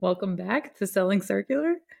Welcome back to Selling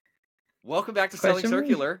Circular. Welcome back to Selling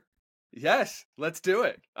Circular. Yes, let's do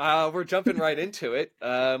it. We're jumping right into it.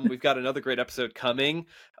 We've got another great episode coming.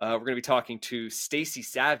 We're going to be talking to Stacy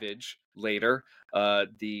Savage later,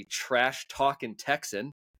 the trash talking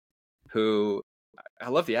Texan, who I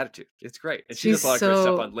love the attitude. It's great. And she does a lot of great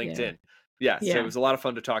stuff on LinkedIn. Yeah. So it was a lot of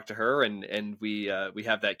fun to talk to her, and we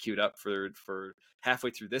have that queued up for halfway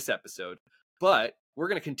through this episode. But we're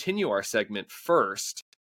going to continue our segment first,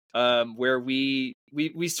 where we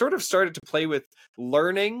sort of started to play with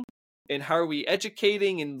learning and how are we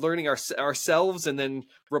educating and learning ourselves, and then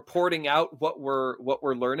reporting out what we're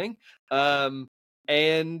learning.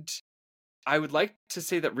 And I would like to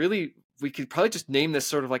say that really we could probably just name this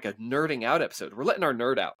sort of like a nerding out episode. We're letting our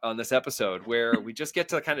nerd out on this episode, where we just get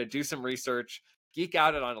to kind of do some research, geek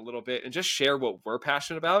out it on a little bit, and just share what we're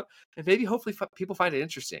passionate about, and maybe hopefully people find it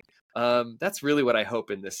interesting. That's really what I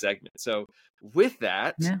hope in this segment. So with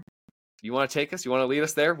that, you want to take us? You want to lead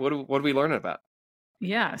us there? What are we learning about?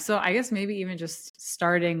 Yeah. So I guess maybe even just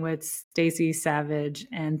starting with Stacy Savage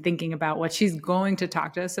and thinking about what she's going to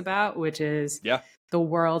talk to us about, which is the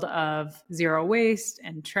world of zero waste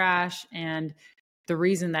and trash. And the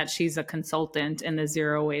reason that she's a consultant in the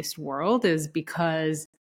zero waste world is because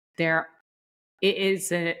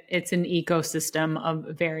it's an ecosystem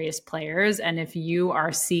of various players. And if you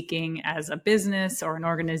are seeking, as a business or an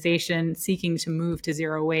organization seeking to move to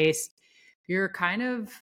zero waste, you're kind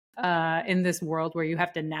of in this world where you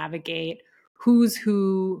have to navigate who's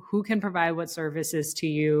who can provide what services to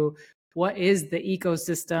you, what is the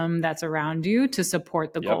ecosystem that's around you to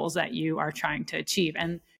support the goals that you are trying to achieve.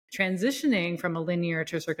 And transitioning from a linear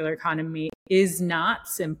to a circular economy is not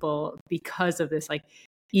simple because of this like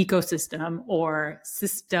ecosystem or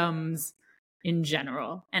systems in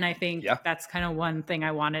general. And I think that's kind of one thing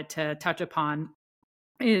I wanted to touch upon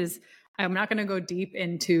is I'm not going to go deep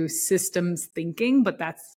into systems thinking, but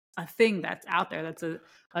that's a thing that's out there. That's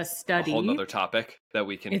a study. A whole nother topic that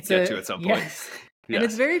we can get to at some point. Yes. And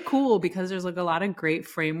it's very cool because there's like a lot of great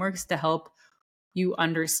frameworks to help you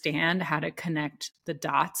understand how to connect the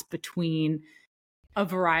dots between a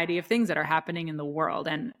variety of things that are happening in the world.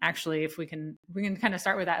 And actually, if we can kind of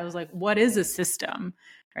start with that. It was like, what is a system,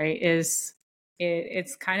 right?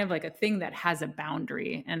 It's kind of like a thing that has a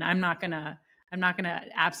boundary. And I'm not gonna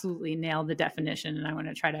absolutely nail the definition, and I want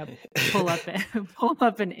to try to pull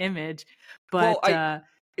up an image. But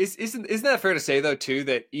isn't that fair to say though too,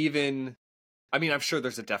 that even, I mean, I'm sure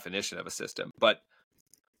there's a definition of a system, but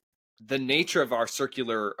the nature of our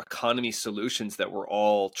circular economy solutions that we're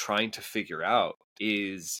all trying to figure out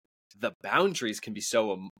is the boundaries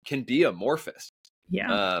can be amorphous.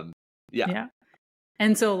 Yeah.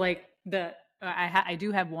 And so like I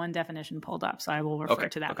do have one definition pulled up, so I will refer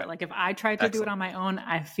to that. But like if I tried to do it on my own,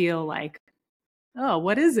 I feel like, oh,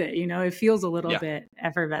 what is it? You know, it feels a little bit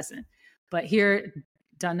effervescent. But here,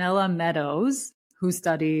 Donella Meadows, who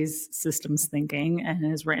studies systems thinking and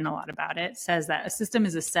has written a lot about it, says that a system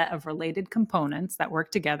is a set of related components that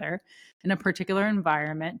work together in a particular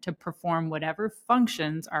environment to perform whatever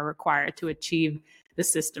functions are required to achieve the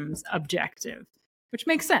system's objective. Which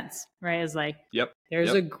makes sense, right? It's like,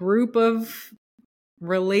 there's a group of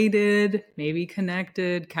related, maybe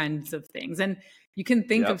connected kinds of things. And you can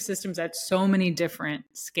think of systems at so many different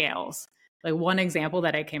scales. Like one example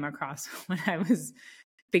that I came across when I was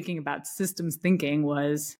thinking about systems thinking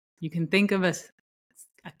was, you can think of a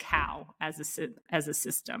cow as a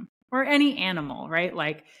system, or any animal, right?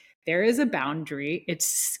 Like there is a boundary. Its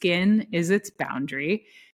skin is its boundary.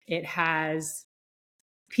 It has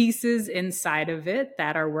pieces inside of it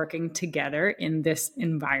that are working together in this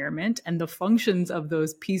environment. And the functions of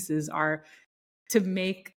those pieces are to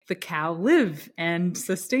make the cow live and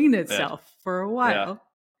sustain itself for a while. Yeah.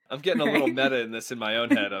 I'm getting a little meta in this in my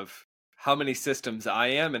own head of how many systems I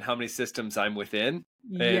am and how many systems I'm within.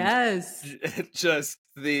 And just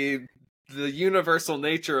the universal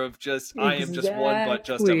nature of just, I am just one, but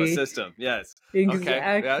just of a system. Yes. Exactly.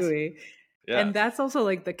 Okay. Yes. Yeah. And that's also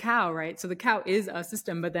like the cow, right? So the cow is a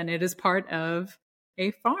system, but then it is part of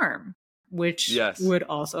a farm, which would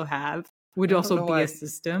also be a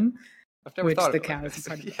system. I've never thought of it. Cow is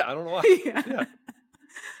part of. I don't know why.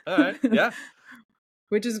 All right. Yeah.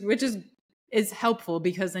 Which is helpful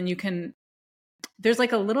because then there's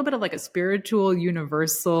like a little bit of like a spiritual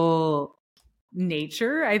universal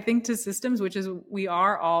nature, I think, to systems, which is we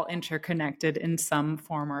are all interconnected in some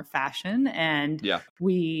form or fashion. And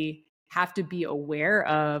we have to be aware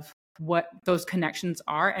of what those connections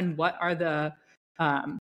are and what are the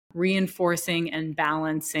reinforcing and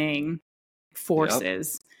balancing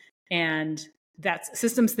forces. And that's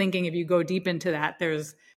systems thinking. If you go deep into that,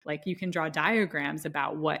 there's like you can draw diagrams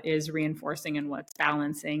about what is reinforcing and what's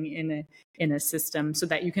balancing in a system so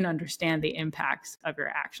that you can understand the impacts of your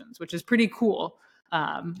actions, which is pretty cool.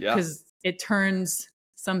 Because it turns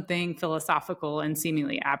something philosophical and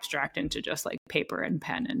seemingly abstract into just like paper and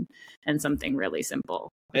pen and something really simple.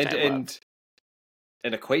 And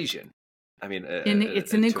an equation. I mean,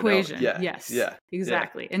 it's an equation. Yes. Yeah.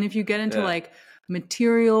 Exactly. Yeah. And if you get into like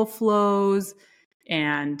material flows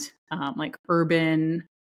and like urban,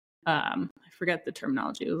 I forget the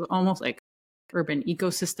terminology. It was almost like urban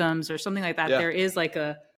ecosystems or something like that. Yeah. There is like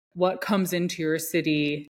what comes into your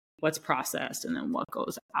city, what's processed, and then what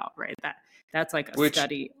goes out, right? That's like a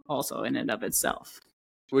study also in and of itself.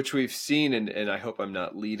 Which we've seen, and I hope I'm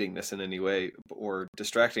not leading this in any way or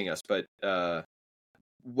distracting us, but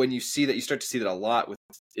when you start to see that a lot with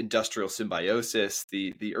industrial symbiosis,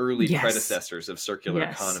 the early predecessors of circular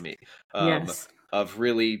economy, of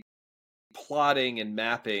really plotting and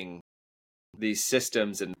mapping these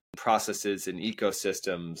systems and processes and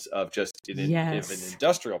ecosystems of just an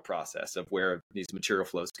industrial process of where these material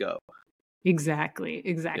flows go. Exactly.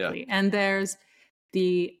 Yeah. And there's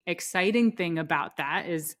the exciting thing about that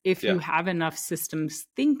is if you have enough systems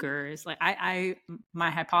thinkers, like my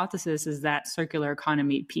hypothesis is that circular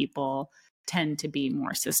economy people tend to be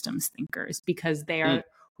more systems thinkers because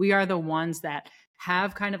we are the ones that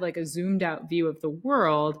have kind of like a zoomed out view of the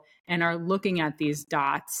world and are looking at these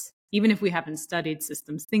dots. Even if we haven't studied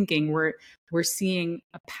systems thinking, we're seeing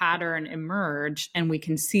a pattern emerge and we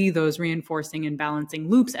can see those reinforcing and balancing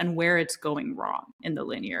loops and where it's going wrong in the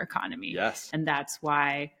linear economy. Yes. And that's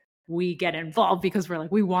why we get involved because we're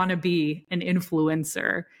like, we want to be an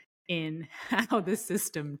influencer in how the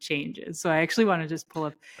system changes. So I actually want to just pull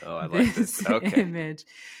up this image.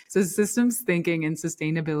 So systems thinking and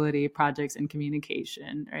sustainability projects and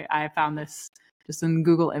communication, right? I found this just in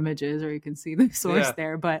Google Images, or you can see the source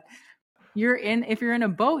there. But if you're in a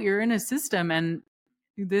boat, you're in a system, and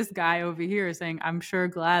this guy over here is saying, "I'm sure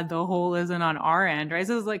glad the hole isn't on our end," right?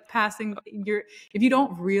 So it's like passing. If you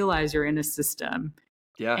don't realize you're in a system,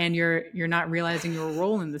 and you're not realizing your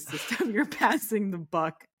role in the system, you're passing the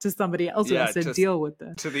buck to somebody else who has to deal with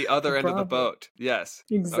to the other end of the boat. Yes,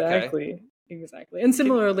 exactly. And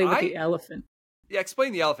similarly with the elephant. Yeah,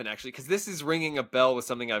 explain the elephant, actually, because this is ringing a bell with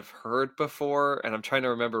something I've heard before, and I'm trying to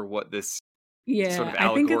remember what this sort of allegory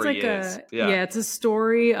I think it's like is. It's a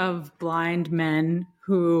story of blind men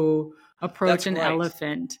who approach an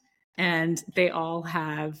elephant, and they all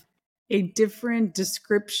have a different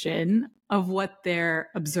description of what they're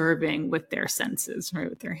observing with their senses, right,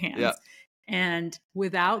 with their hands. Yeah. And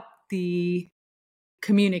without the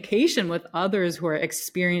communication with others who are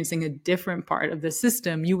experiencing a different part of the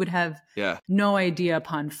system, you would have no idea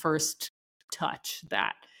upon first touch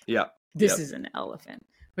that this is an elephant,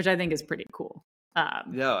 which I think is pretty cool. I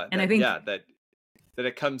think that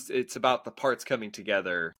it's about the parts coming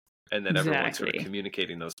together and then everyone sort of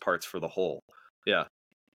communicating those parts for the whole. Yeah,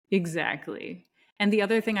 exactly. And the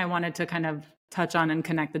other thing I wanted to kind of touch on and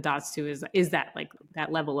connect the dots to is that like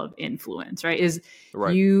that level of influence, right?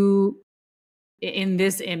 You in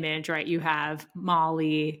this image, right, you have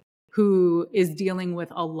Molly, who is dealing with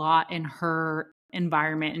a lot in her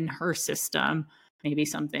environment, in her system, maybe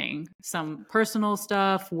some personal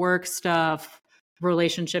stuff, work stuff,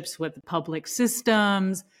 relationships with public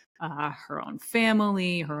systems, her own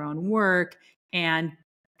family, her own work, and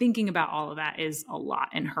thinking about all of that is a lot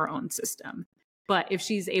in her own system. But if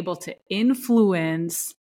she's able to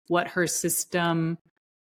influence what her system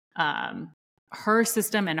and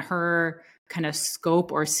her kind of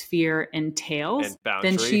scope or sphere entails,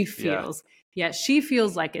 then she feels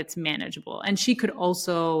like it's manageable. And she could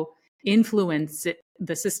also influence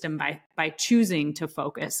the system by choosing to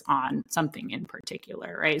focus on something in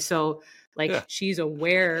particular, right? So she's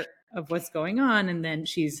aware of what's going on, and then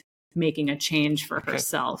she's making a change for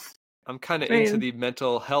herself. I'm kind of into the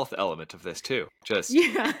mental health element of this too. Just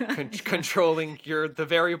controlling the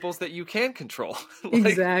variables that you can control.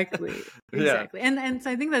 Exactly. And so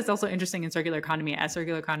I think that's also interesting in circular economy. As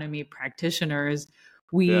circular economy practitioners,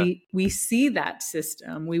 we see that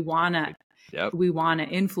system. We want to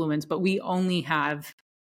influence, but we only have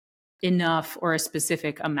enough or a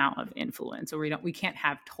specific amount of influence, or we can't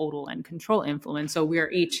have total and control influence. So we are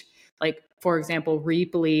each, like, for example,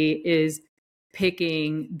 Reaply is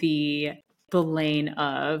picking the lane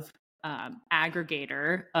of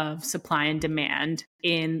aggregator of supply and demand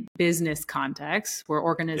in business contexts where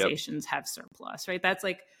organizations have surplus, right? That's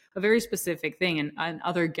like a very specific thing. And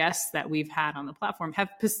other guests that we've had on the platform have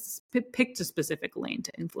picked a specific lane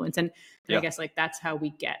to influence. And I guess like that's how we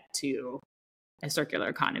get to a circular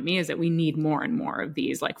economy, is that we need more and more of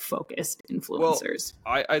these like focused influencers.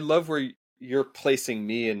 Well, I love where you're placing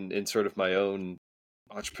me in sort of my own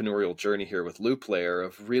entrepreneurial journey here with Loop Layer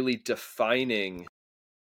of really defining,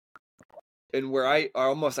 and where I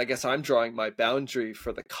guess I'm drawing my boundary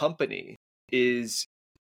for the company is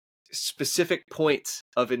specific points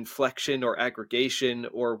of inflection or aggregation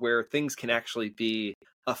or where things can actually be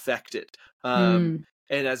affected. And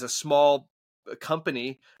as a small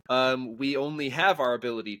company, we only have our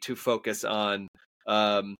ability to focus on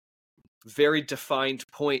very defined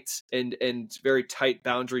points and very tight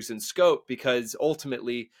boundaries in scope, because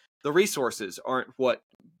ultimately the resources aren't what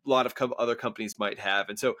a lot of other companies might have.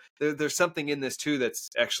 And so there's something in this too that's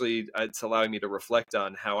actually, it's allowing me to reflect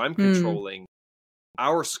on how I'm controlling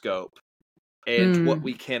our scope and what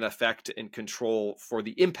we can affect and control for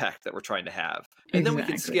the impact that we're trying to have. And then we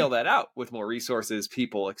can scale that out with more resources,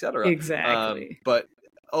 people, etc. Exactly. But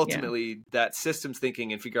ultimately that systems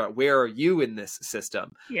thinking and figure out where are you in this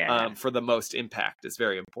system for the most impact is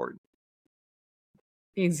very important.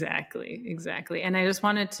 Exactly. And I just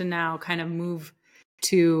wanted to now kind of move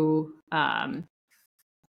to a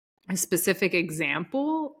specific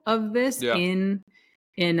example of this in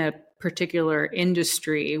a particular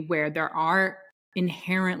industry where there are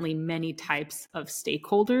inherently many types of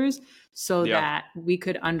stakeholders, so that we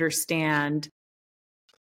could understand,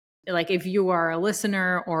 like, if you are a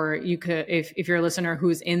listener, or you could, if you're a listener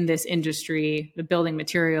who's in this industry, the building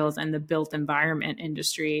materials and the built environment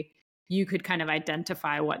industry, you could kind of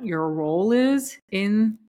identify what your role is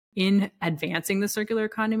in advancing the circular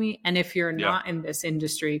economy. And if you're not in this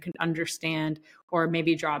industry, you can understand or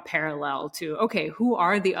maybe draw a parallel to, okay, who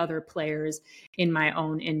are the other players in my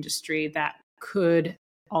own industry that could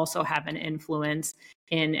also have an influence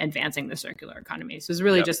in advancing the circular economy. So it's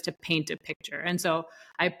really just to paint a picture. And so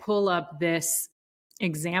I pull up this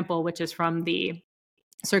example, which is from the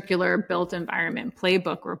Circular Built Environment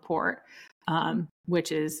Playbook report,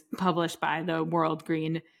 which is published by the World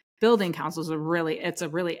Green Building Council. It's a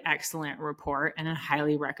really excellent report, and I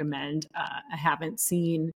highly recommend. I haven't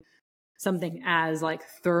seen something as like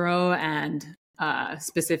thorough and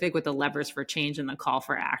specific with the levers for change and the call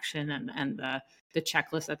for action and the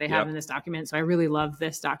checklist that they have in this document. So I really love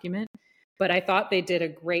this document. But I thought they did a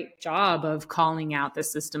great job of calling out the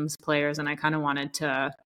systems players, and I kind of wanted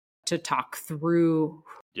to talk through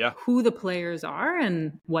who the players are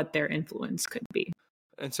and what their influence could be.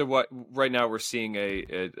 And so right now we're seeing a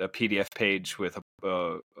PDF page with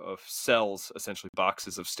of cells, essentially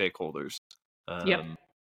boxes of stakeholders.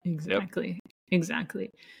 Exactly.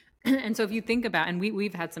 And so if you think about, and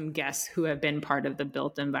we've had some guests who have been part of the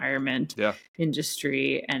built environment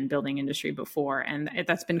industry and building industry before, and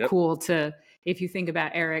that's been cool to, if you think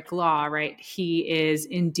about Eric Law, right? He is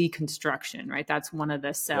in deconstruction, right? That's one of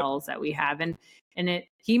the cells that we have. And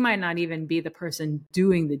he might not even be the person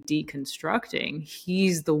doing the deconstructing.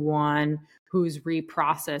 He's the one who's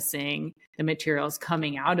reprocessing the materials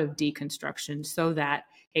coming out of deconstruction so that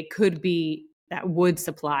it could be, that wood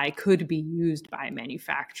supply could be used by a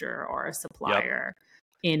manufacturer or a supplier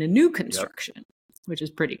in a new construction, which is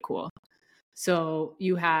pretty cool. So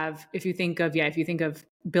you have, if you think of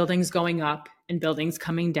buildings going up and buildings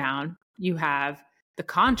coming down, you have the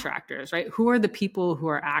contractors, right? Who are the people who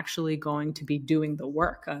are actually going to be doing the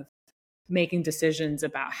work of making decisions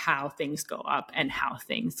about how things go up and how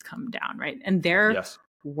things come down, right? And they're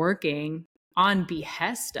working on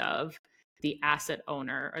behest of the asset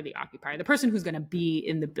owner or the occupier, the person who's going to be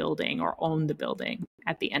in the building or own the building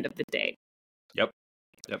at the end of the day.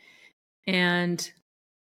 And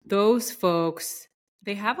those folks,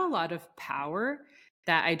 they have a lot of power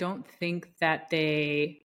that I don't think that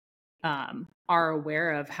they are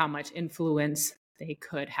aware of how much influence they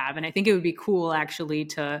could have. And I think it would be cool actually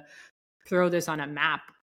to throw this on a map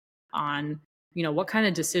on, what kind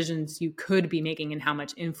of decisions you could be making and how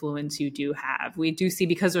much influence you do have. We do see,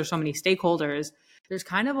 because there's so many stakeholders, there's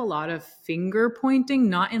kind of a lot of finger pointing,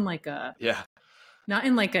 not in like an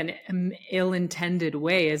ill-intended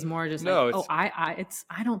way, is more just I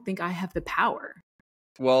don't think I have the power.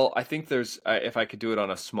 Well, I think there's, if I could do it on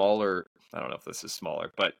a smaller, I don't know if this is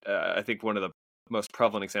smaller, but I think one of the most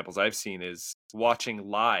prevalent examples I've seen is watching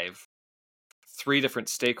live 3 different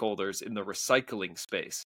stakeholders in the recycling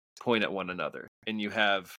space point at one another. And you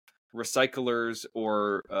have recyclers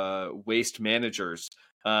or waste managers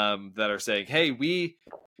that are saying, hey,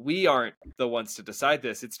 we aren't the ones to decide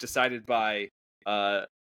this. It's decided by our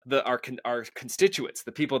constituents,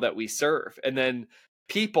 the people that we serve. And then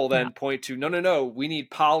people then point to, no, we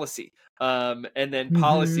need policy. And then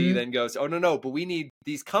policy then goes, oh, no, but we need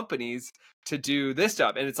these companies to do this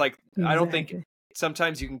job. And it's like, I don't think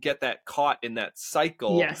sometimes you can get that caught in that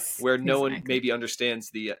cycle where no one maybe understands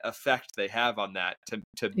the effect they have on that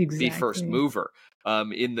to be first mover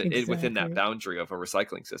within that boundary of a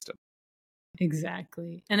recycling system.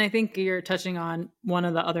 Exactly. And I think you're touching on one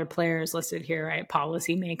of the other players listed here, right?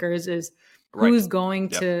 Policymakers is who's going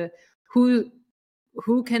to,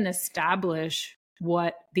 who can establish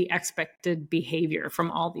what the expected behavior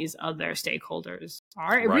from all these other stakeholders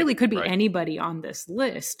are. It really could be anybody on this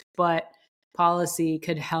list, but policy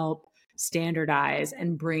could help standardize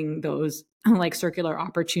and bring those like circular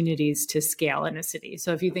opportunities to scale in a city.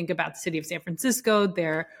 So if you think about the city of San Francisco,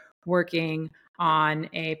 they're working on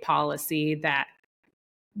a policy that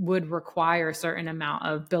would require a certain amount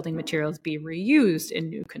of building materials be reused in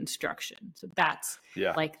new construction. So that's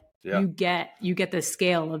you get the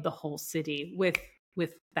scale of the whole city with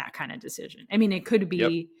that kind of decision. I mean, it could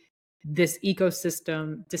be this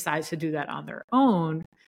ecosystem decides to do that on their own,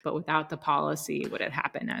 but without the policy, would it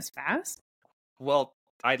happen as fast? Well,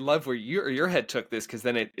 I love where your head took this, because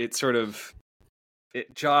then it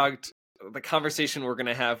jogged the conversation we're going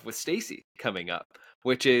to have with Stacy coming up,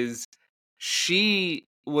 which is she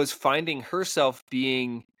was finding herself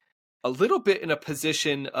being a little bit in a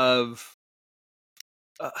position of,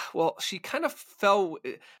 she kind of fell.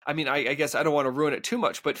 I mean, I guess I don't want to ruin it too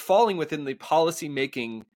much, but falling within the policy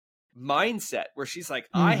making mindset where she's like,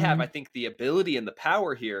 I think the ability and the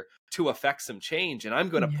power here to affect some change, and I'm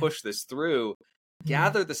going to push this through,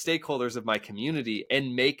 gather the stakeholders of my community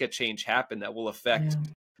and make a change happen that will affect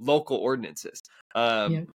local ordinances.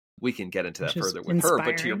 We can get into that further with her,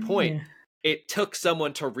 but to your point, it took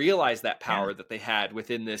someone to realize that power that they had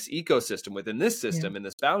within this ecosystem, within this system, in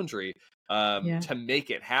this boundary, to make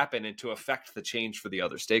it happen and to affect the change for the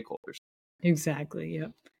other stakeholders. Exactly.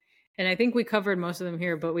 Yep. And I think we covered most of them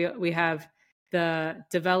here, but we have the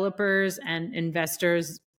developers and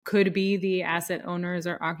investors could be the asset owners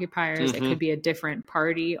or occupiers. It could be a different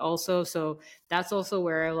party also. So that's also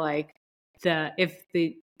where like if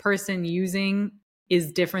the person using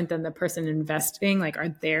is different than the person investing, like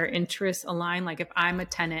are their interests aligned? Like if I'm a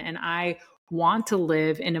tenant and I want to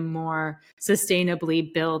live in a more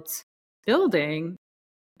sustainably built building,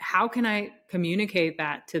 how can I communicate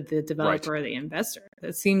that to the developer or the investor?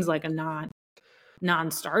 It seems like a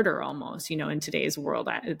non-starter almost, in today's world.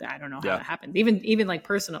 I don't know how that happens. Even like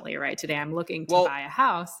personally, right? Today I'm looking to buy a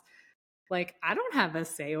house. Like I don't have a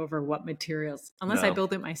say over what materials, unless I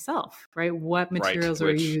build it myself, right? What materials are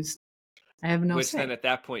used. I have no say. Which then at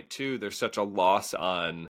that point too, there's such a loss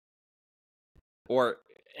on, or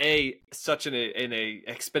such an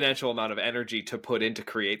exponential amount of energy to put in to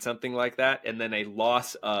create something like that, and then a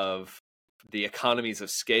loss of the economies of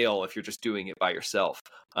scale if you're just doing it by yourself.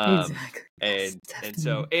 Exactly. And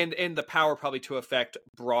so the power probably to affect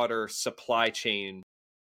broader supply chain,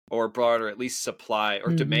 or broader at least supply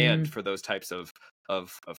or demand for those types of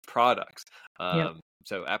products.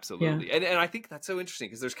 So absolutely. And I think that's so interesting,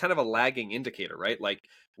 because there's kind of a lagging indicator, right? Like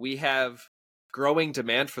we have growing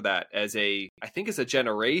demand for that as a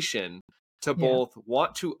generation to both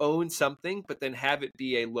want to own something, but then have it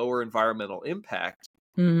be a lower environmental impact.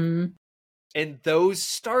 And I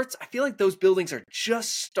feel like those buildings are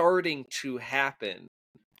just starting to happen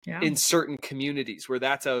in certain communities where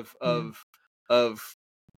that's of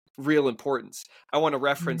real importance. I want to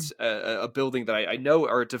reference a building that I know,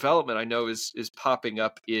 or a development I know is popping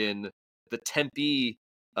up in the Tempe,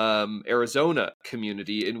 Arizona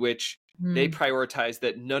community, in which they prioritize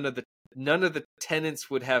that none of the tenants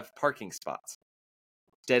would have parking spots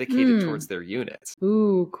dedicated towards their units.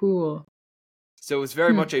 Ooh, cool. So it was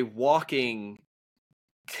very much a walking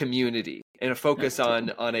community and a focus on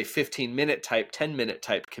a 15-minute type, 10-minute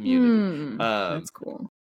type community. That's cool.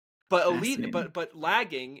 But but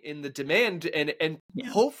lagging in the demand, and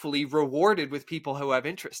hopefully rewarded with people who have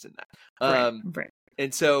interest in that. Right.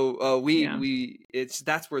 And so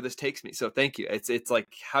that's where this takes me. So thank you. It's like,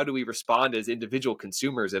 how do we respond as individual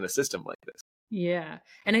consumers in a system like this? Yeah.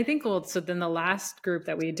 And I think, so then the last group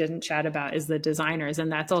that we didn't chat about is the designers. And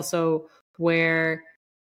that's also where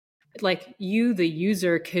like you, the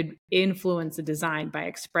user, could influence the design by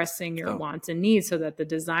expressing your wants and needs, so that the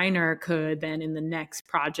designer could then in the next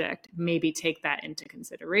project maybe take that into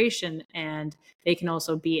consideration, and they can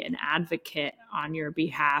also be an advocate on your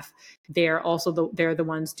behalf. They're also they're the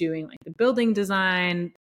ones doing like the building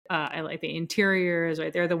design, I like the interiors,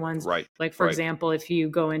 right? They're the ones, like for example, if you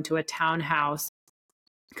go into a townhouse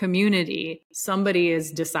community, somebody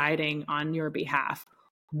is deciding on your behalf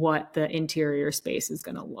what the interior space is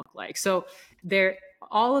going to look like. So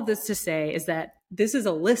all of this to say is that this is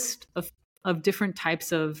a list of different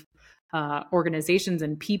types of organizations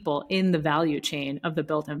and people in the value chain of the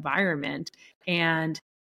built environment. And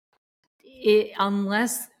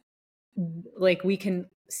unless like we can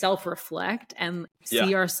self-reflect and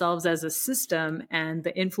see ourselves as a system and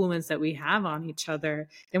the influence that we have on each other,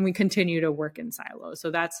 then we continue to work in silos.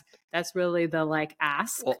 So that's really the like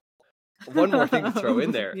ask. Well, one more thing to throw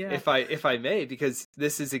in there, if I may, because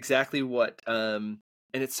this is exactly what and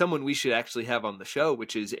it's someone we should actually have on the show,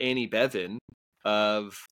 which is Annie Bevan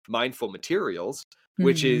of Mindful Materials,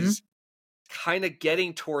 which is kind of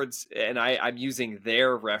getting towards, and I'm using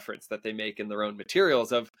their reference that they make in their own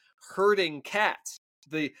materials of herding cats,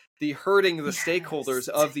 the herding the stakeholders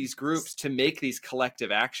of these groups to make these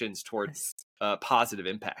collective actions towards positive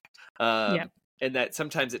impact. And that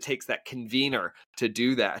sometimes it takes that convener to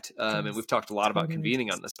do that. And we've talked a lot about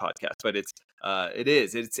convening on this podcast, but it's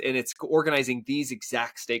organizing these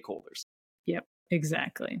exact stakeholders. Yep,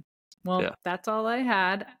 exactly. Well, that's all I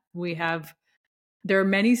had. There are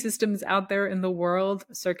many systems out there in the world.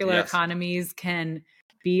 Circular economies can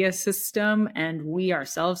be a system, and we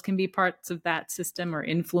ourselves can be parts of that system or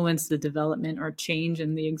influence the development or change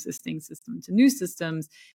in the existing system to new systems.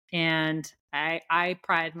 And I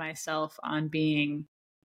pride myself on being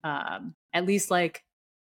at least like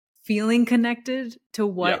feeling connected to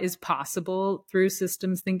what is possible through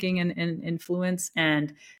systems thinking and influence.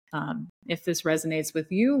 And if this resonates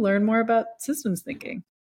with you, learn more about systems thinking.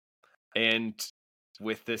 And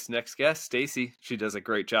with this next guest, Stacy, she does a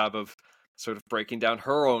great job of sort of breaking down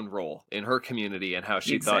her own role in her community and how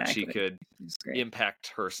she thought she could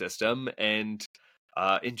impact her system, and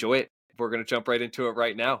enjoy it. We're going to jump right into it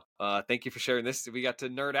right now. Thank you for sharing this. We got to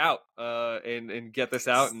nerd out and get this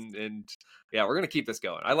out, and yeah, we're going to keep this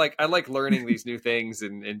going. I like learning these new things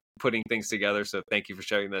and putting things together. So thank you for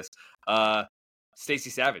sharing this. Stacy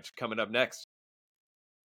Savage coming up next.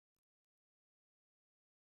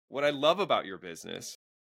 What I love about your business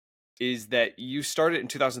is that you started in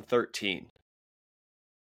 2013,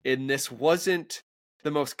 and this wasn't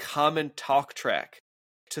the most common talk track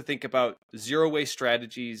to think about zero waste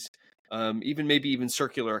strategies, even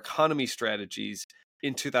circular economy strategies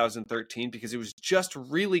in 2013, because it was just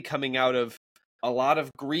really coming out of a lot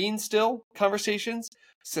of green still conversations.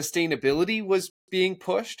 Sustainability was being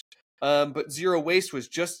pushed, but zero waste was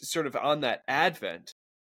just sort of on that advent.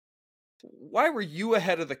 Why were you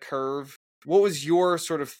ahead of the curve? What was your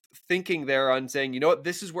sort of thinking there on saying, you know what,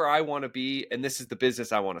 this is where I want to be, and this is the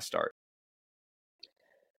business I want to start?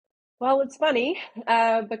 Well, it's funny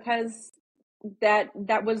because that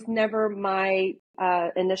was never my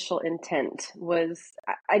initial intent.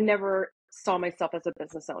 I never saw myself as a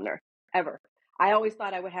business owner, ever. I always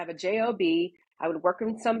thought I would have a job. I would work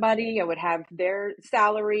with somebody. I would have their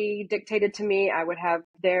salary dictated to me. I would have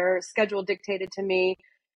their schedule dictated to me.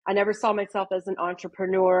 I never saw myself as an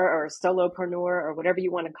entrepreneur or a solopreneur or whatever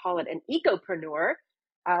you want to call it. An ecopreneur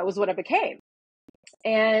was what I became.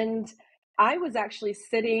 And I was actually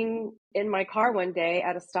sitting in my car one day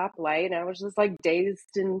at a stoplight, and I was just like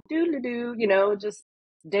dazed and doodle-doo, just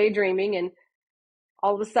daydreaming. And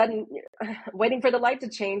all of a sudden, waiting for the light to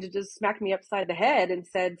change, it just smacked me upside the head and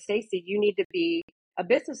said, Stacy, you need to be a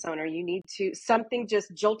business owner. Something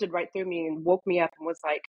just jolted right through me and woke me up and was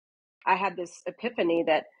like, I had this epiphany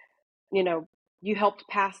that, you helped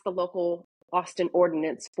pass the local Austin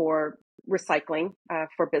ordinance for recycling,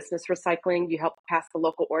 for business recycling. You helped pass the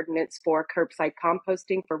local ordinance for curbside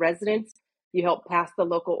composting for residents. You helped pass the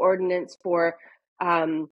local ordinance for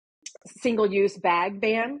single-use bag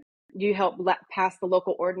ban. You helped pass the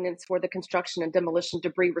local ordinance for the construction and demolition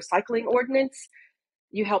debris recycling ordinance.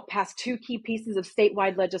 You helped pass 2 key pieces of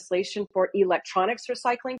statewide legislation for electronics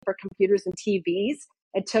recycling for computers and TVs.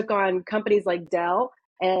 It took on companies like Dell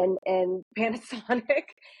and Panasonic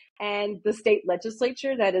and the state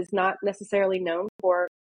legislature that is not necessarily known for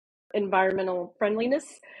environmental friendliness.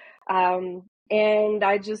 And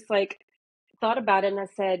I just thought about it, and I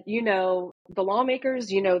said, the lawmakers,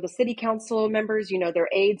 the city council members, their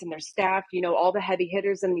aides and their staff, all the heavy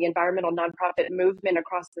hitters in the environmental nonprofit movement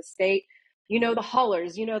across the state, the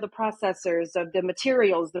haulers, the processors of the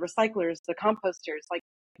materials, the recyclers, the composters.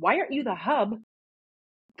 Why aren't you the hub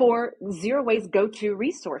for zero waste go-to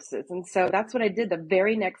resources? And so that's what I did the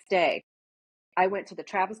very next day. I went to the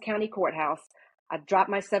Travis County Courthouse. I dropped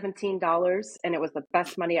my $17, and it was the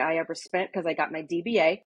best money I ever spent because I got my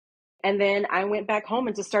DBA. And then I went back home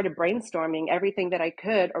and just started brainstorming everything that I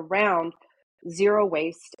could around zero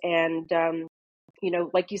waste. And,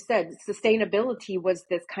 like you said, sustainability was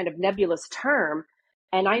this kind of nebulous term.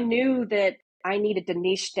 And I knew that I needed to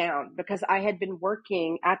niche down because I had been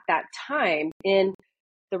working at that time in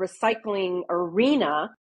the recycling arena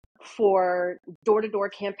for door-to-door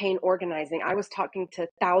campaign organizing. I was talking to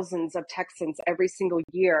thousands of Texans every single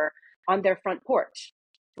year on their front porch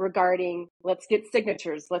regarding, let's get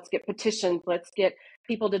signatures, let's get petitions, let's get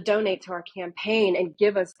people to donate to our campaign and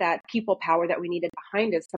give us that people power that we needed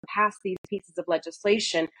behind us to pass these pieces of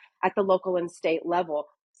legislation at the local and state level.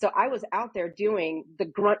 So I was out there doing the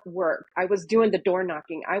grunt work. I was doing the door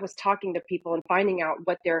knocking. I was talking to people and finding out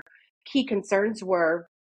what their key concerns were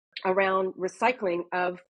around recycling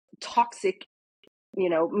of toxic,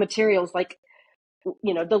 materials like,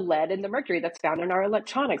 the lead and the mercury that's found in our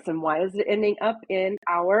electronics, and why is it ending up in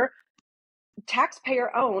our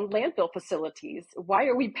taxpayer-owned landfill facilities? Why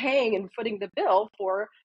are we paying and footing the bill for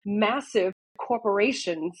massive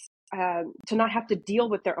corporations to not have to deal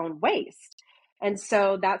with their own waste? And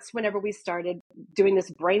so that's whenever we started doing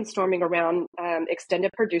this brainstorming around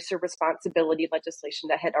extended producer responsibility legislation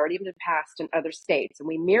that had already been passed in other states. And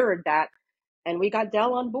we mirrored that, and we got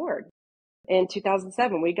Dell on board. In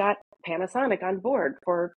 2007, we got Panasonic on board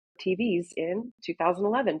for TVs in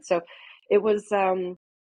 2011. So it was,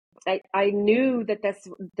 I knew that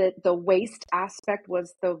the waste aspect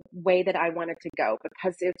was the way that I wanted to go,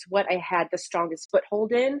 because it's what I had the strongest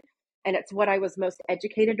foothold in, and it's what I was most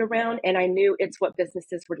educated around. And I knew it's what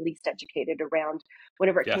businesses were least educated around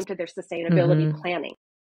whenever it came to their sustainability planning.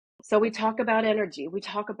 So we talk about energy, we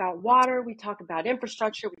talk about water, we talk about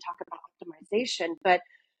infrastructure, we talk about optimization, but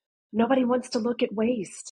nobody wants to look at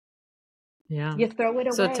waste. Yeah. You throw it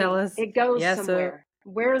away. So tell us, it goes somewhere.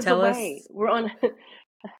 Where's the way? We're on.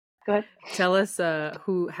 Go ahead. Tell us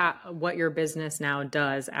what your business now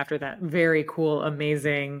does after that very cool,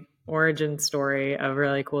 amazing origin story.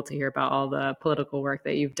 Really cool to hear about all the political work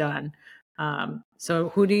that you've done. So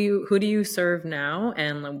who do you serve now,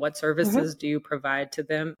 and what services do you provide to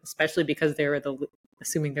them, especially because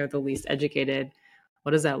assuming they're the least educated?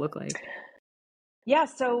 What does that look like? Yeah,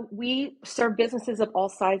 so we serve businesses of all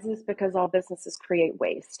sizes because all businesses create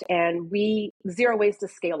waste, and zero waste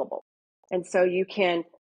is scalable. And so you can,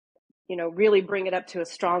 really bring it up to a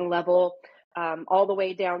strong level, all the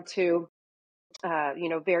way down to,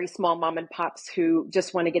 very small mom and pops who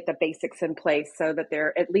just want to get the basics in place so that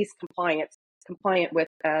they're at least compliant with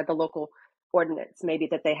the local ordinance, maybe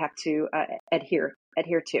that they have to adhere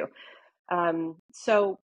to.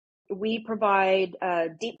 So we provide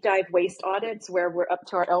deep dive waste audits where we're up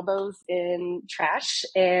to our elbows in trash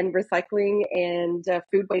and recycling and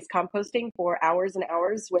food waste composting for hours and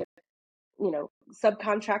hours with,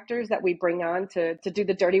 subcontractors that we bring on to do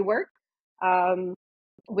the dirty work.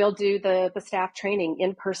 We'll do the staff training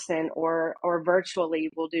in person or virtually.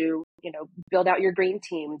 We'll do, build out your green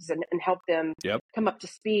teams and help them come up to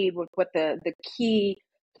speed with what the key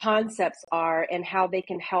concepts are and how they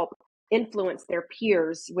can help influence their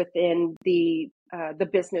peers within the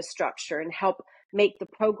business structure and help make the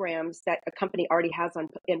programs that a company already has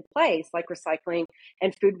in place, like recycling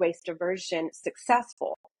and food waste diversion,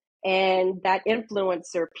 successful. And that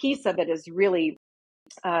influencer piece of it is really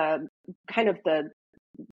kind of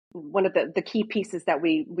one of the key pieces that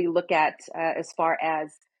we look at as far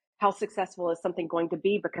as how successful is something going to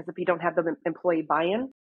be, because if you don't have the employee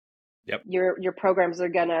buy-in, your programs are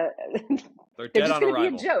gonna they're just gonna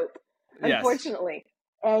be a joke, unfortunately.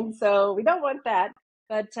 And so we don't want that.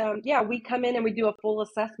 But we come in and we do a full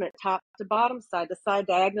assessment, top to bottom, side to side,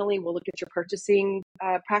 diagonally. We'll look at your purchasing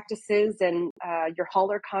practices and your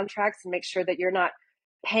hauler contracts and make sure that you're not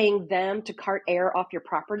paying them to cart air off your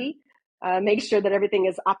property. Make sure that everything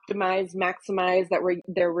is optimized, maximized, that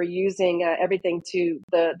we're using everything to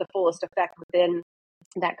the fullest effect within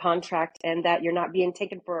that contract, and that you're not being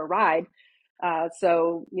taken for a ride.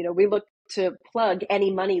 So we look to plug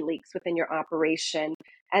any money leaks within your operation.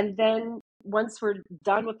 And then once we're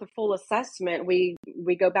done with the full assessment, we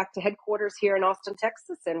go back to headquarters here in Austin,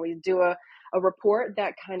 Texas, and we do a report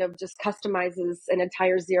that kind of just customizes an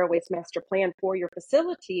entire zero waste master plan for your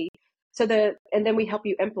facility. And then we help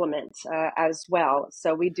you implement as well.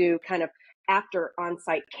 So we do kind of after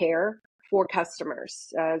on-site care for customers.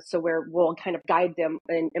 So where we'll kind of guide them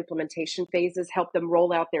in implementation phases, help them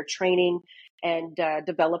roll out their training and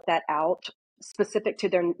develop that out specific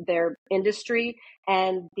to their industry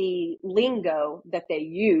and the lingo that they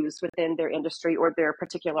use within their industry or their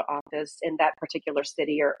particular office in that particular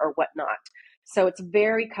city or whatnot. So it's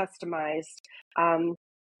very customized. And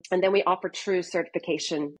then we offer true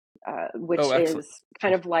certification, which is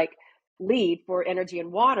kind of like LEED for energy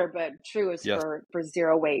and water, but true is for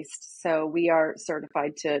zero waste. So we are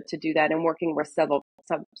certified to do that and working with several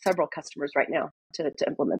customers right now to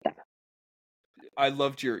implement that. I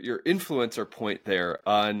loved your influencer point there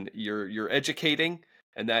on your educating,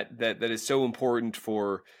 and that is so important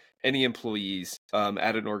for any employees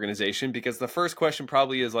at an organization, because the first question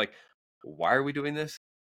probably is like, why are we doing this?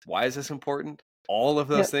 Why is this important? all of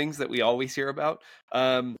those things that we always hear about.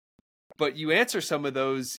 But you answer some of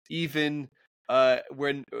those even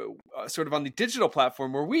when sort of on the digital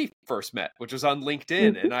platform where we first met, which was on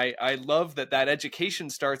LinkedIn. And I love that education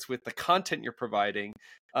starts with the content you're providing,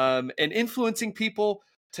 and influencing people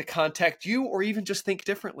to contact you or even just think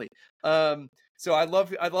differently. So I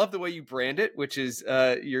love the way you brand it, which is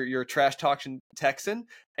your trash talking Texan,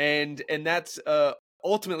 and that's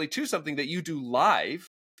ultimately too something that you do live,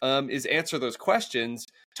 is answer those questions.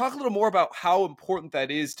 Talk a little more about how important that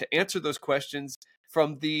is to answer those questions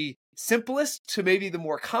from the simplest to maybe the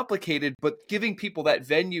more complicated, but giving people that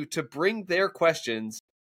venue to bring their questions,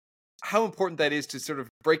 how important that is to sort of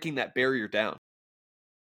breaking that barrier down.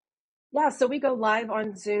 Yeah, so we go live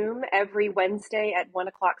on Zoom every Wednesday at 1:00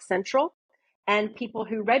 Central. And people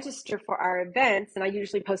who register for our events, and I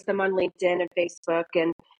usually post them on LinkedIn and Facebook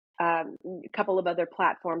and a couple of other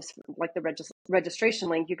platforms like the registration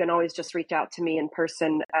link, you can always just reach out to me in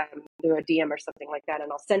person through a DM or something like that,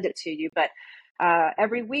 and I'll send it to you. But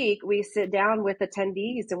every week we sit down with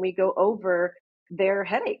attendees and we go over their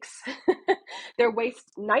headaches, their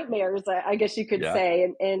waste nightmares, I guess you could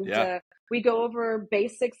say. And we go over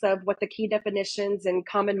basics of what the key definitions and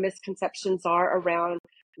common misconceptions are around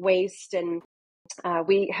waste, and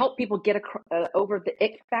we help people get over the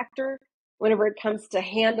ick factor whenever it comes to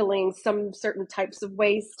handling some certain types of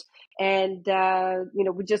waste. And,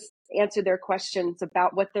 we just answer their questions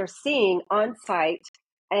about what they're seeing on site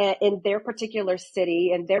in their particular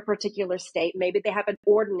city and their particular state. Maybe they have an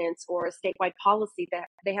ordinance or a statewide policy that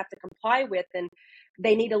they have to comply with, and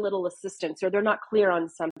they need a little assistance, or they're not clear on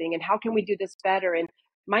something. And how can we do this better? And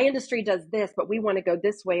my industry does this, but we want to go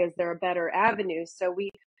this way. Is there a better avenue? So we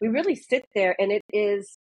really sit there, and it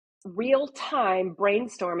is real time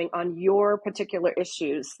brainstorming on your particular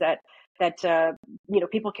issues that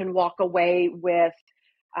people can walk away with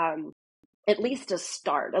at least a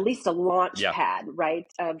start, at least a launch pad, right,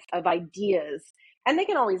 of ideas. And they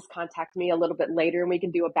can always contact me a little bit later, and we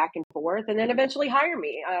can do a back and forth, and then eventually hire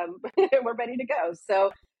me. We're ready to go.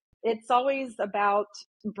 So it's always about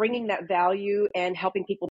bringing that value and helping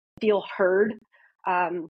people feel heard.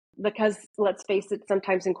 Because let's face it,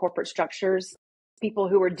 sometimes in corporate structures, people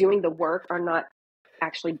who are doing the work are not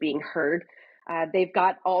actually being heard. They've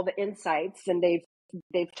got all the insights, and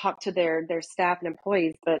they've talked to their staff and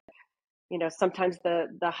employees, but sometimes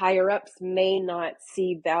the higher ups may not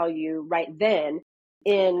see value right then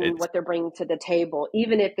in what they're bringing to the table,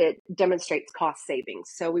 even if it demonstrates cost savings.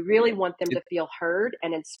 So we really want them to feel heard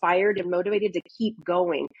and inspired and motivated to keep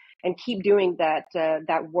going and keep doing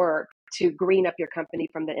that work to green up your company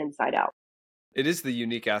from the inside out. It is the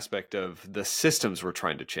unique aspect of the systems we're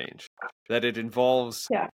trying to change, that it involves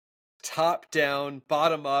top down,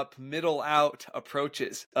 bottom up, middle out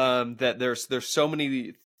approaches. That there's so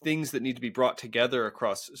many things that need to be brought together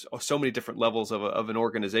across so many different levels of an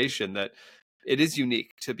organization, that it is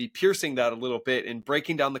unique to be piercing that a little bit and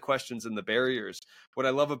breaking down the questions and the barriers. What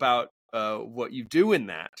I love about what you do in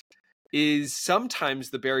that is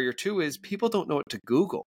sometimes the barrier too is people don't know what to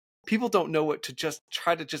Google. People don't know what to just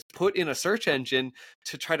try to just put in a search engine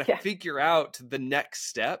to try to figure out the next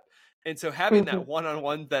step. And so having that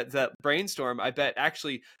one-on-one, that brainstorm, I bet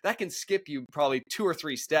actually that can skip you probably 2 or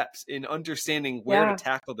 3 steps in understanding where to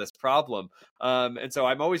tackle this problem. And so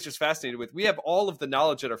I'm always just fascinated with, we have all of the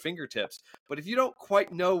knowledge at our fingertips, but if you don't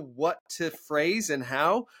quite know what to phrase and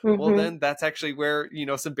how, well, then that's actually where,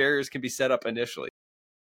 some barriers can be set up initially.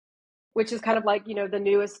 Which is kind of like, the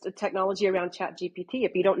newest technology around ChatGPT.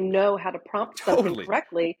 If you don't know how to prompt something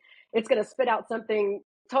correctly, it's going to spit out something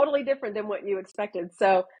totally different than what you expected.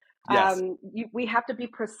 So we have to be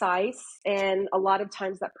precise, and a lot of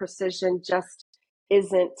times that precision just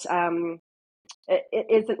isn't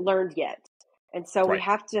learned yet. And so we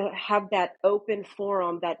have to have that open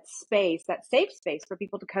forum, that space, that safe space for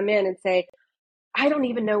people to come in and say, I don't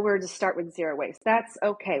even know where to start with zero waste. That's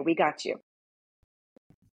okay. We got you.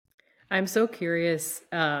 I'm so curious,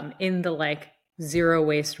 in the zero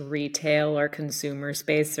waste retail or consumer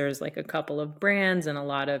space, there's a couple of brands and a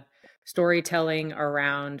lot of storytelling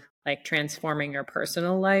around transforming your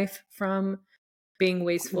personal life from being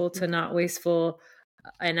wasteful to not wasteful.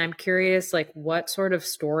 And I'm curious, what sort of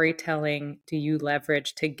storytelling do you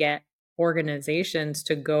leverage to get organizations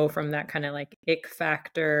to go from that kind of ick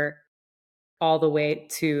factor all the way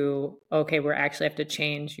to, okay, we actually have to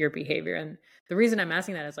change your behavior? And the reason I'm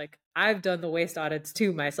asking that is I've done the waste audits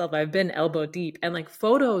too myself. I've been elbow deep, and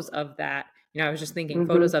photos of that, I was just thinking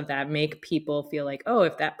photos of that make people feel oh,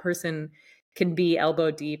 if that person can be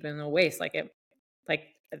elbow deep in the waste,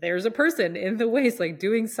 there's a person in the waste,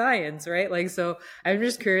 doing science, right? So I'm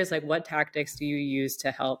just curious, what tactics do you use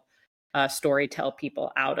to help story tell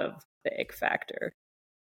people out of the ick factor.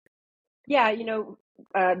 Yeah,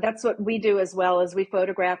 that's what we do as well. As we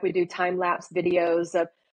photograph, we do time-lapse videos of,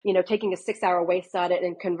 taking a 6-hour waste audit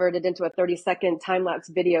and convert it into a 30-second time-lapse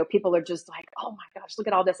video. People are just like, oh my gosh, look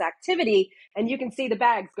at all this activity. And you can see the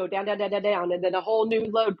bags go down, down, down, down, down. And then a whole new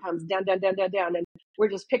load comes down, down, down, down, down. And we're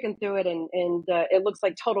just picking through it. And it looks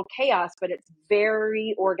like total chaos, but it's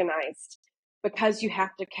very organized because you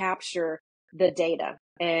have to capture the data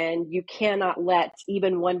and you cannot let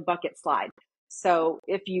even one bucket slide. So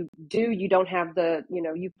if you do, you don't have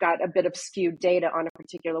you've got a bit of skewed data on a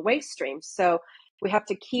particular waste stream. So we have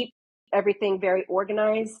to keep everything very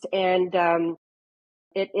organized, and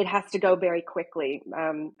it has to go very quickly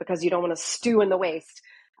because you don't want to stew in the waste,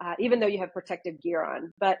 even though you have protective gear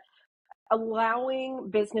on. But allowing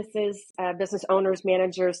businesses, business owners,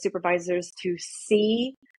 managers, supervisors to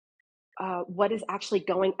see what is actually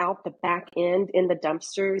going out the back end in the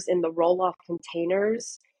dumpsters, in the roll-off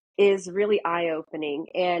containers, is really eye-opening.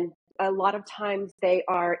 And a lot of times they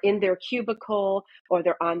are in their cubicle or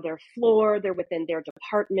they're on their floor, they're within their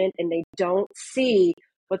department, and they don't see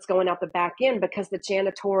what's going out the back end because the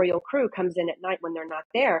janitorial crew comes in at night when they're not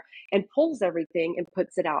there and pulls everything and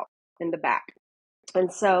puts it out in the back.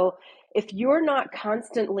 And so if you're not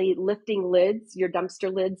constantly lifting lids, your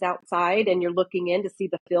dumpster lids outside, and you're looking in to see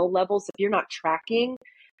the fill levels, if you're not tracking,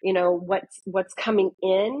 what's coming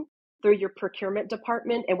in through your procurement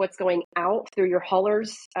department and what's going out through your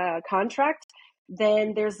hauler's contract,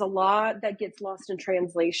 then there's a lot that gets lost in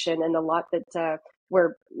translation, and a lot that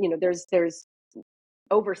where there's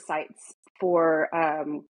oversights for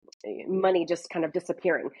money just kind of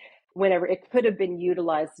disappearing whenever it could have been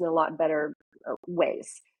utilized in a lot better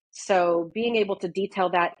ways. So being able to detail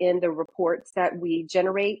that in the reports that we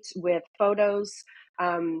generate with photos,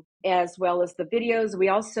 as well as the videos. We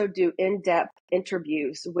also do in-depth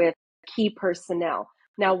interviews with key personnel.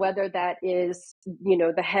 Now, whether that is,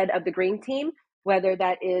 the head of the green team, whether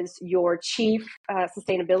that is your chief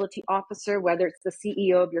sustainability officer, whether it's the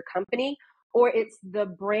CEO of your company, or it's the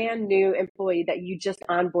brand new employee that you just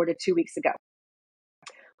onboarded 2 weeks ago.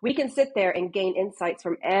 We can sit there and gain insights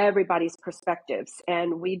from everybody's perspectives,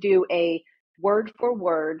 and we do a word for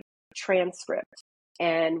word transcript,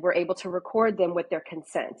 and we're able to record them with their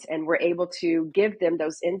consent, and we're able to give them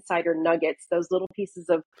those insider nuggets, those little pieces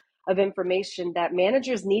of information that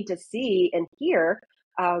managers need to see and hear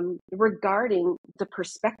regarding the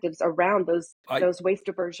perspectives around those waste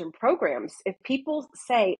diversion programs. If people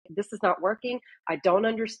say, this is not working, I don't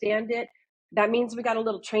understand it, that means we got a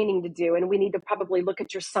little training to do, and we need to probably look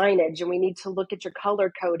at your signage, and we need to look at your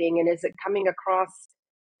color coding, and is it coming across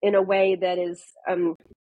in a way that is,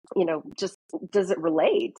 just does it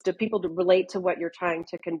relate? Do people relate to what you're trying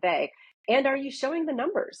to convey? And are you showing the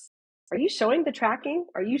numbers? Are you showing the tracking?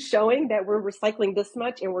 Are you showing that we're recycling this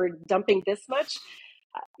much and we're dumping this much?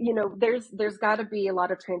 There's got to be a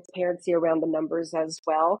lot of transparency around the numbers as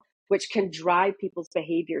well, which can drive people's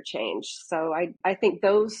behavior change. So I think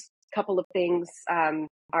those couple of things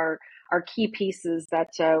are key pieces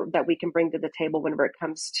that we can bring to the table whenever it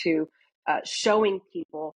comes to showing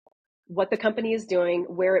people what the company is doing,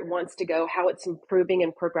 where it wants to go, how it's improving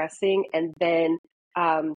and progressing, and then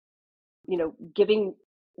giving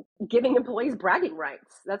employees bragging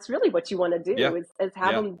rights. That's really what you want to do, is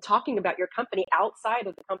have them talking about your company outside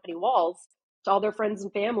of the company walls to all their friends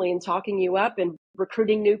and family, and talking you up and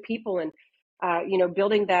recruiting new people, and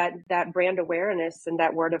building that brand awareness, and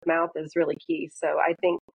that word of mouth is really key. So I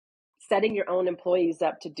think setting your own employees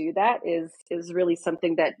up to do that is really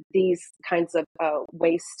something that these kinds of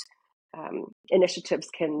waste initiatives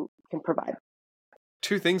can provide.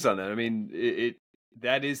 Two things on that. I mean,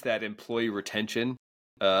 that is that employee retention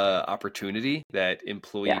opportunity, that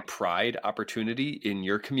employee pride opportunity in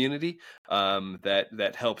your community,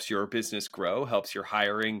 that helps your business grow, helps your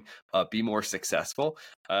hiring be more successful.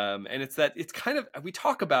 And it's kind of, we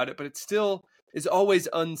talk about it, but it still is always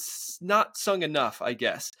not sung enough, I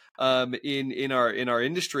guess, in our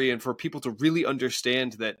industry, and for people to really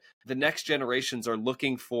understand that the next generations are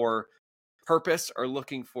looking for purpose, are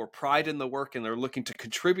looking for pride in the work, and they're looking to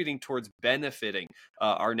contributing towards benefiting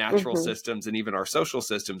our natural systems and even our social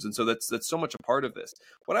systems. And so that's so much a part of this.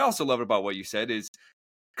 What I also love about what you said is,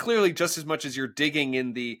 clearly, just as much as you're digging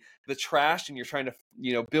in the trash and you're trying to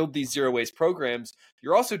build these zero waste programs,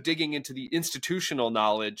 you're also digging into the institutional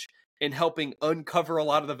knowledge and helping uncover a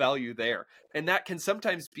lot of the value there. And that can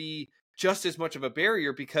sometimes be just as much of a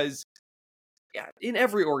barrier, because in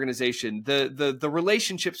every organization, the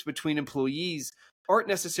relationships between employees aren't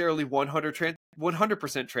necessarily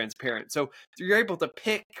 100% transparent. So you're able to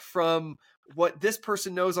pick from what this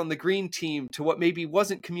person knows on the green team to what maybe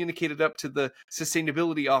wasn't communicated up to the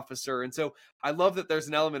sustainability officer. And so I love that there's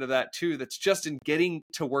an element of that too, that's just in getting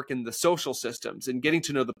to work in the social systems and getting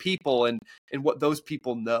to know the people and what those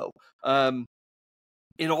people know.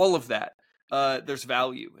 In all of that, there's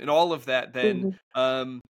value. In all of that, then,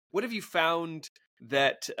 what have you found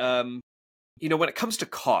that, when it comes to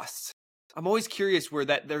costs, I'm always curious where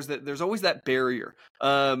there's always that barrier.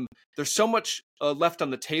 There's so much left on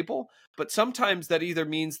the table, but sometimes that either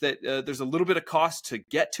means that there's a little bit of cost to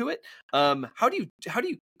get to it. How do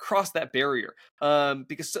you cross that barrier?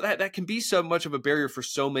 Because that can be so much of a barrier for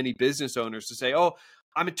so many business owners to say, "Oh,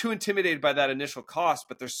 I'm too intimidated by that initial cost,"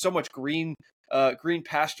 but there's so much green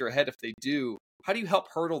pasture ahead if they do. How do you help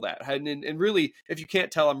hurdle that? And really, if you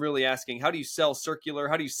can't tell, I'm really asking, how do you sell circular?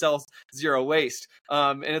 How do you sell zero waste?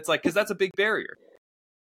 And it's like, because that's a big barrier.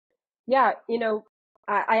 Yeah,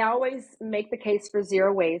 I always make the case for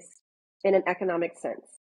zero waste in an economic sense.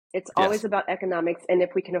 It's always about economics. And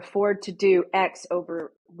if we can afford to do X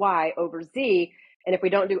over Y over Z, and if we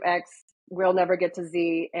don't do X, we'll never get to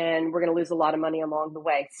Z, and we're going to lose a lot of money along the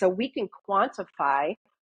way. So we can quantify,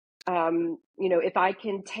 if I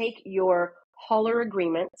can take your hauler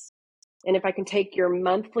agreements, and if I can take your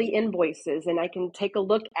monthly invoices, and I can take a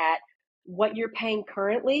look at what you're paying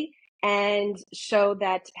currently and show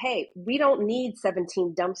that, hey, we don't need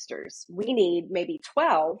 17 dumpsters. We need maybe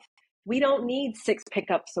 12. We don't need 6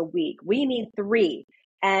 pickups a week. We need 3.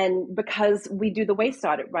 And because we do the waste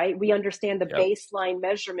audit, right? We understand the baseline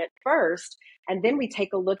measurement first, and then we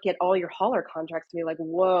take a look at all your hauler contracts and be like,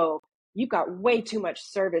 whoa, you've got way too much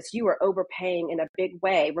service. You are overpaying in a big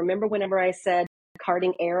way. Remember whenever I said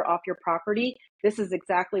carting air off your property? This is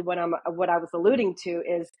exactly what I was alluding to,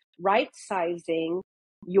 is right sizing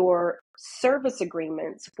your service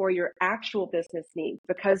agreements for your actual business needs.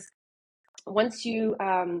 Because once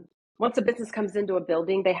a business comes into a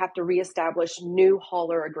building, they have to reestablish new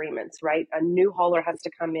hauler agreements, right? A new hauler has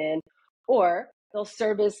to come in, or they'll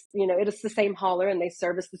service, it is the same hauler and they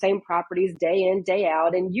service the same properties day in, day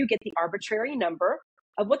out, and you get the arbitrary number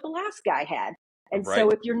of what the last guy had. And so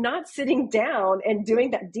if you're not sitting down and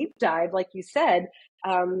doing that deep dive, like you said,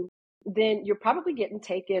 then you're probably getting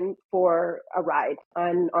taken for a ride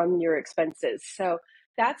on your expenses. So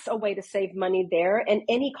that's a way to save money there. And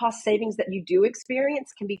any cost savings that you do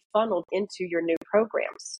experience can be funneled into your new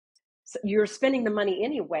programs. So you're spending the money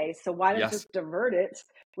anyway, so why not just divert it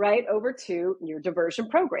right over to your diversion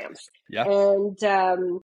programs? And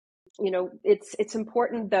it's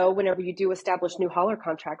important, though, whenever you do establish new hauler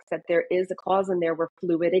contracts, that there is a clause in there where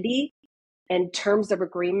fluidity and terms of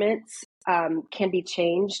agreements can be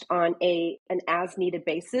changed on an as-needed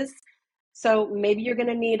basis. So maybe you're going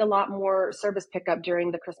to need a lot more service pickup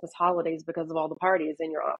during the Christmas holidays because of all the parties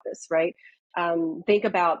in your office, right? Think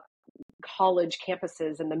about college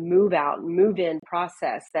campuses and the move out and move in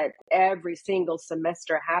process that every single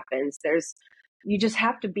semester happens. You just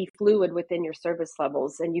have to be fluid within your service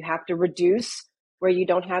levels, and you have to reduce where you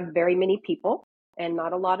don't have very many people and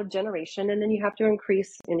not a lot of generation. And then you have to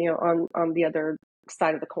increase, on the other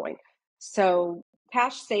side of the coin. So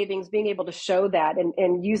cash savings, being able to show that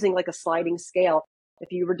and using like a sliding scale.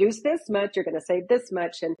 If you reduce this much, you're going to save this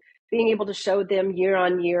much. And being able to show them year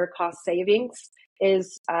on year cost savings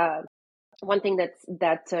is one thing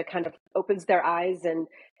that kind of opens their eyes, and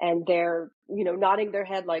they're, nodding their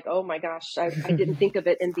head like, oh my gosh, I didn't think of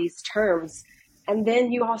it in these terms. And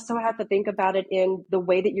then you also have to think about it in the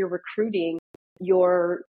way that you're recruiting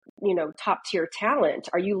your, top tier talent.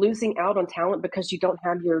 Are you losing out on talent because you don't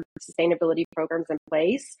have your sustainability programs in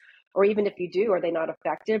place? Or even if you do, are they not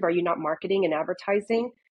effective? Are you not marketing and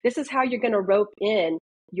advertising? This is how you're going to rope in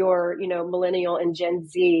your, millennial and Gen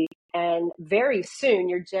Z, and very soon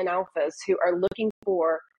your Gen Alphas, who are looking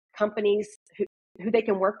for companies who they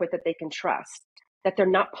can work with, that they can trust, that they're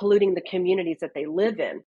not polluting the communities that they live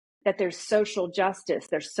in, that there's social justice,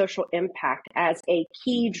 there's social impact as a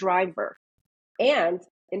key driver. And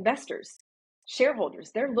investors,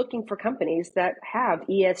 shareholders, they're looking for companies that have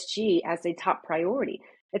ESG as a top priority.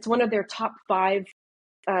 It's one of their top 5,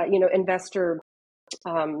 investor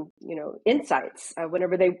insights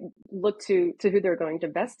whenever they look to who they're going to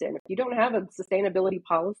invest in. If you don't have a sustainability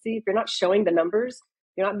policy, if you're not showing the numbers,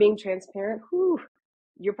 you're not being transparent,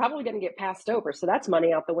 you're probably going to get passed over. So that's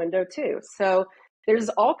money out the window too. So there's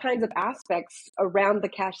all kinds of aspects around the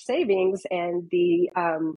cash savings and the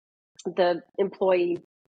employee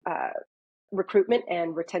recruitment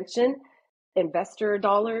and retention, investor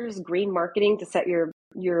dollars, green marketing to set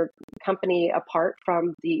your company apart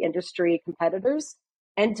from the industry competitors,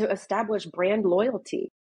 and to establish brand loyalty.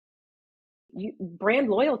 Brand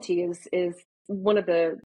loyalty is one of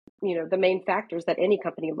the the main factors that any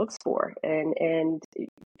company looks for. And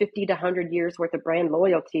 50 to 100 years worth of brand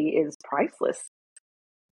loyalty is priceless.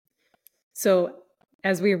 So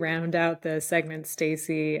as we round out the segment,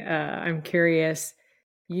 Stacy, I'm curious,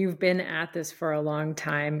 you've been at this for a long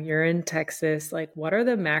time. You're in Texas. Like, what are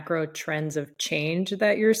the macro trends of change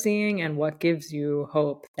that you're seeing, and what gives you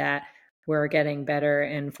hope that we're getting better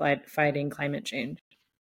in fighting climate change?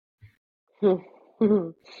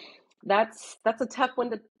 That's a tough one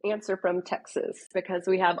to answer from Texas, because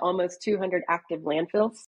we have almost 200 active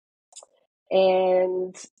landfills,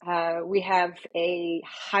 and we have a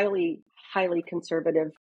highly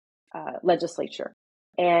conservative legislature.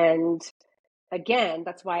 And again,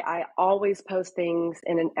 that's why I always post things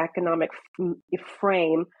in an economic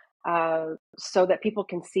frame, so that people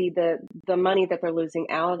can see the money that they're losing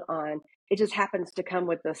out on. It just happens to come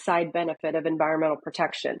with the side benefit of environmental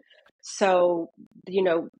protection. So,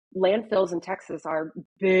 landfills in Texas are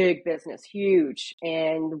big business, huge,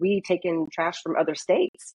 and we take in trash from other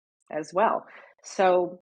states as well.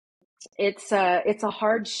 So it's a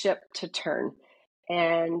hard ship to turn,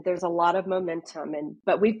 and there's a lot of momentum.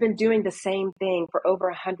 But we've been doing the same thing for over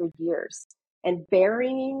 100 years, and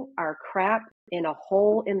burying our crap in a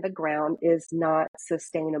hole in the ground is not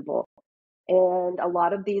sustainable. And a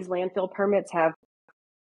lot of these landfill permits have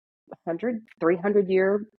 100, 300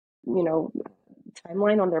 year,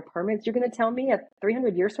 timeline on their permits. You're going to tell me at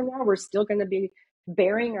 300 years from now, we're still going to be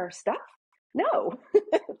burying our stuff? No,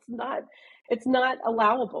 it's not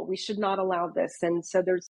allowable. We should not allow this. And so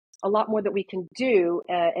there's a lot more that we can do.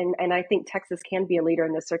 And I think Texas can be a leader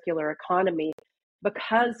in the circular economy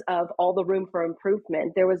because of all the room for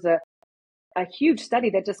improvement. There was a huge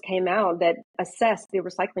study that just came out that assessed the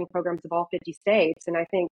recycling programs of all 50 states. And I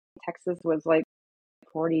think Texas was like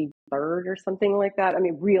 43rd or something like that. I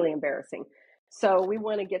mean, really embarrassing. So we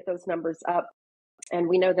want to get those numbers up. And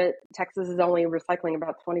we know that Texas is only recycling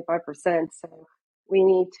about 25%. So we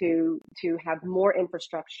need to have more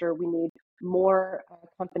infrastructure. We need more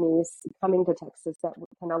companies coming to Texas that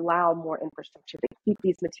can allow more infrastructure to keep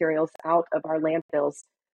these materials out of our landfills.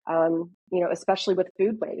 Especially with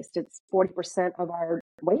food waste, it's 40% of our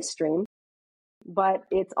waste stream, but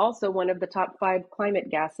it's also one of the top 5 climate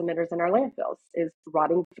gas emitters in our landfills is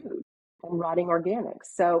rotting food and rotting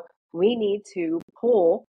organics. So we need to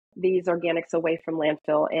pull these organics away from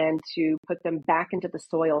landfill and to put them back into the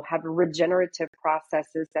soil, have regenerative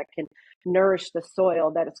processes that can nourish the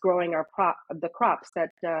soil that is growing the crops that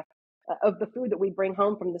of the food that we bring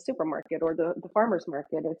home from the supermarket or the farmer's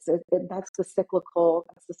market. That's the cyclical,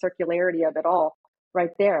 that's the circularity of it all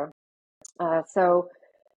right there. So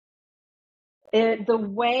the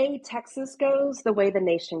way Texas goes, the way the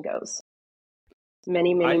nation goes,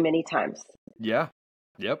 many times. Yeah.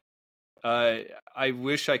 Yep. I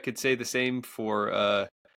wish I could say the same for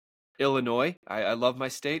Illinois. I love my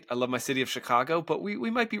state. I love my city of Chicago, but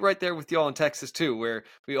we might be right there with y'all in Texas too, where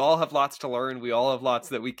we all have lots to learn. We all have lots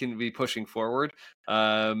that we can be pushing forward.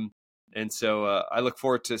 And so I look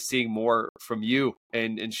forward to seeing more from you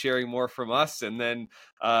and sharing more from us. And then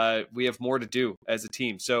we have more to do as a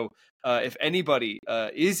team. So if anybody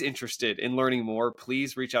is interested in learning more,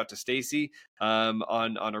 please reach out to Stacy on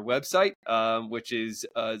our website, which is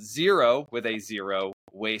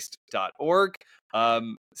zerowaste.org.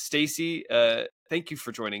 Stacy, thank you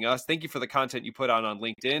for joining us. Thank you for the content you put on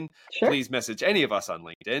LinkedIn. Sure. Please message any of us on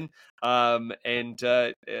LinkedIn.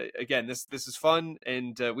 Again, this is fun,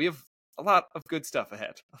 and we have a lot of good stuff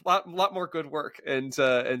ahead. A lot more good work, and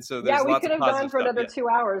so there's lots of positive stuff. Yeah, we could have gone for another 2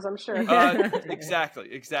 hours, I'm sure.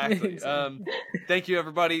 Exactly. Thank you,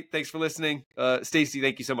 everybody. Thanks for listening. Stacy,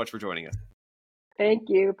 thank you so much for joining us. Thank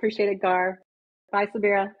you. Appreciate it, Garr. Bye,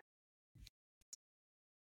 Sabira.